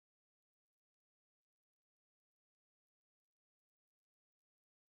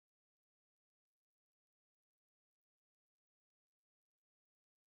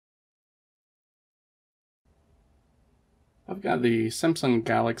I've got the Samsung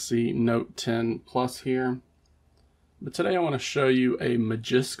Galaxy Note 10 Plus here, but today I want to show you a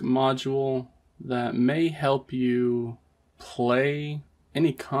Magisk module that may help you play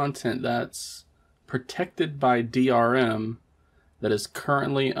any content that's protected by DRM that is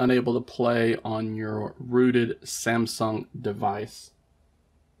currently unable to play on your rooted Samsung device.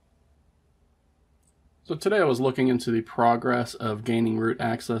 So today I was looking into the progress of gaining root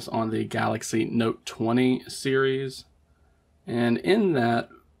access on the Galaxy Note 20 series. And in that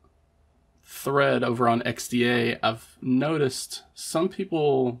thread over on XDA, I've noticed some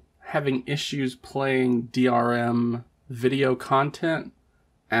people having issues playing DRM video content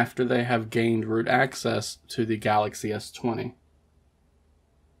after they have gained root access to the Galaxy S20.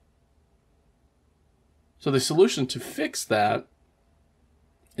 So the solution to fix that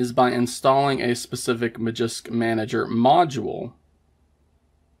is by installing a specific Magisk Manager module.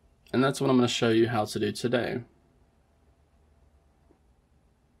 And that's what I'm going to show you how to do today.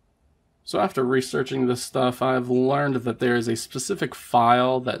 So after researching this stuff, I've learned that there is a specific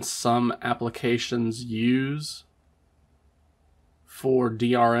file that some applications use for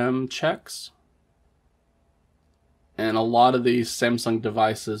DRM checks. And a lot of these Samsung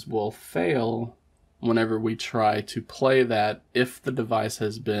devices will fail whenever we try to play that if the device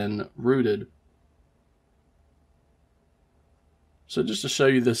has been rooted. So just to show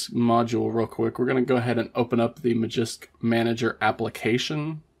you this module real quick, we're going to go ahead and open up the Magisk Manager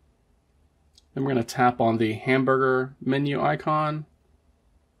application. Then we're going to tap on the hamburger menu icon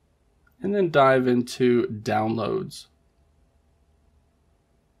and then dive into downloads.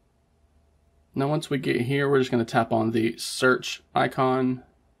 Now once we get here, we're just going to tap on the search icon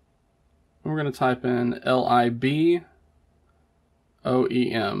and we're going to type in liboem.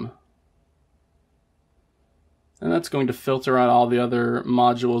 And that's going to filter out all the other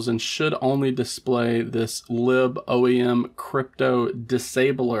modules and should only display this liboemcrypto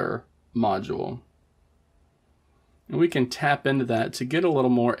disabler module. And we can tap into that to get a little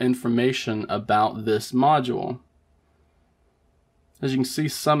more information about this module. As you can see,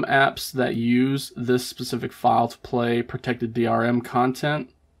 some apps that use this specific file to play protected DRM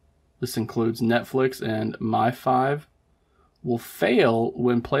content, this includes Netflix and My5, will fail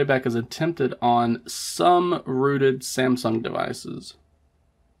when playback is attempted on some rooted Samsung devices.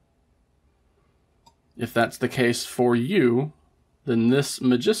 If that's the case for you, then this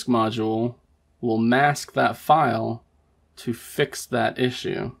Magisk module will mask that file to fix that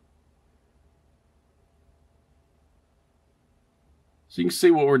issue. So you can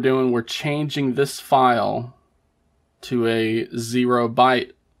see what we're doing. We're changing this file to a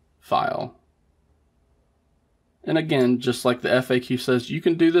 0-byte file. And again, just like the FAQ says, you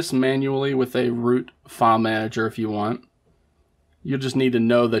can do this manually with a root file manager if you want. You'll just need to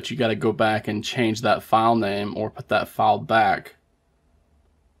know that you got to go back and change that file name or put that file back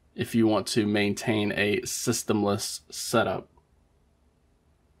if you want to maintain a systemless setup.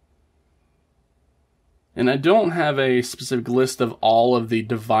 And I don't have a specific list of all of the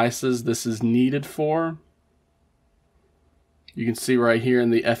devices this is needed for. You can see right here in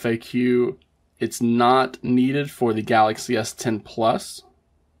the FAQ, it's not needed for the Galaxy S10 Plus.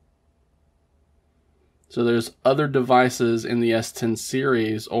 So there's other devices in the S10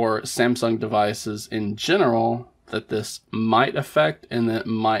 series or Samsung devices in general that this might affect and that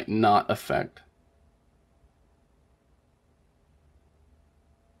might not affect.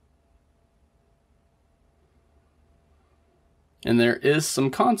 And there is some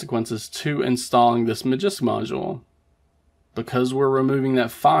consequences to installing this Magisk module. Because we're removing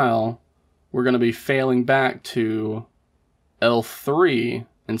that file, we're going to be failing back to L3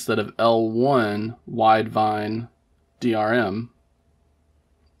 instead of L1 Widevine DRM.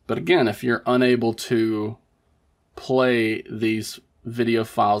 But again, if you're unable to play these video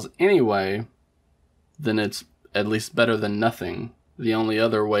files anyway, then it's at least better than nothing. The only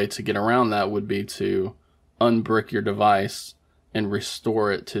other way to get around that would be to unbrick your device and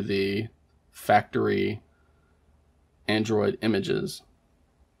restore it to the factory Android images.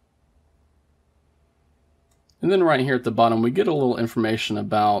 And then right here at the bottom, we get a little information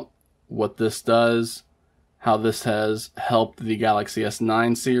about what this does, how this has helped the Galaxy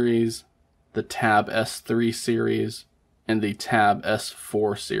S9 series, the Tab S3 series, and the Tab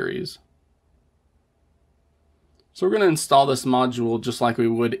S4 series. So we're going to install this module just like we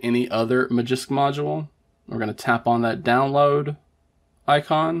would any other Magisk module. We're going to tap on that download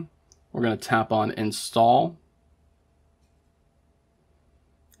icon. We're going to tap on install.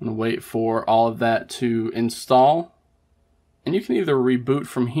 I'm going to wait for all of that to install. And you can either reboot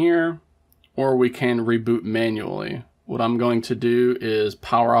from here or we can reboot manually. What I'm going to do is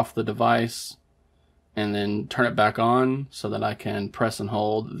power off the device and then turn it back on so that I can press and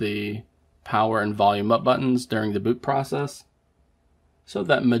hold the power and volume up buttons during the boot process, so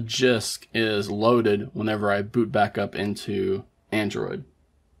that Magisk is loaded whenever I boot back up into Android.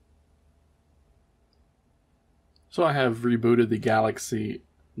 So I have rebooted the Galaxy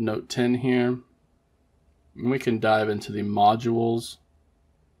Note 10 here. And we can dive into the modules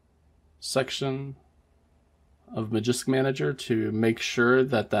section of Magisk Manager to make sure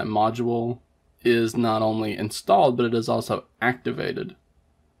that that module is not only installed, but it is also activated.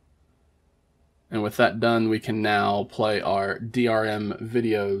 And with that done, we can now play our DRM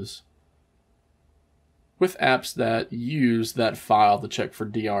videos with apps that use that file to check for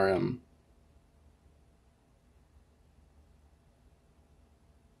DRM.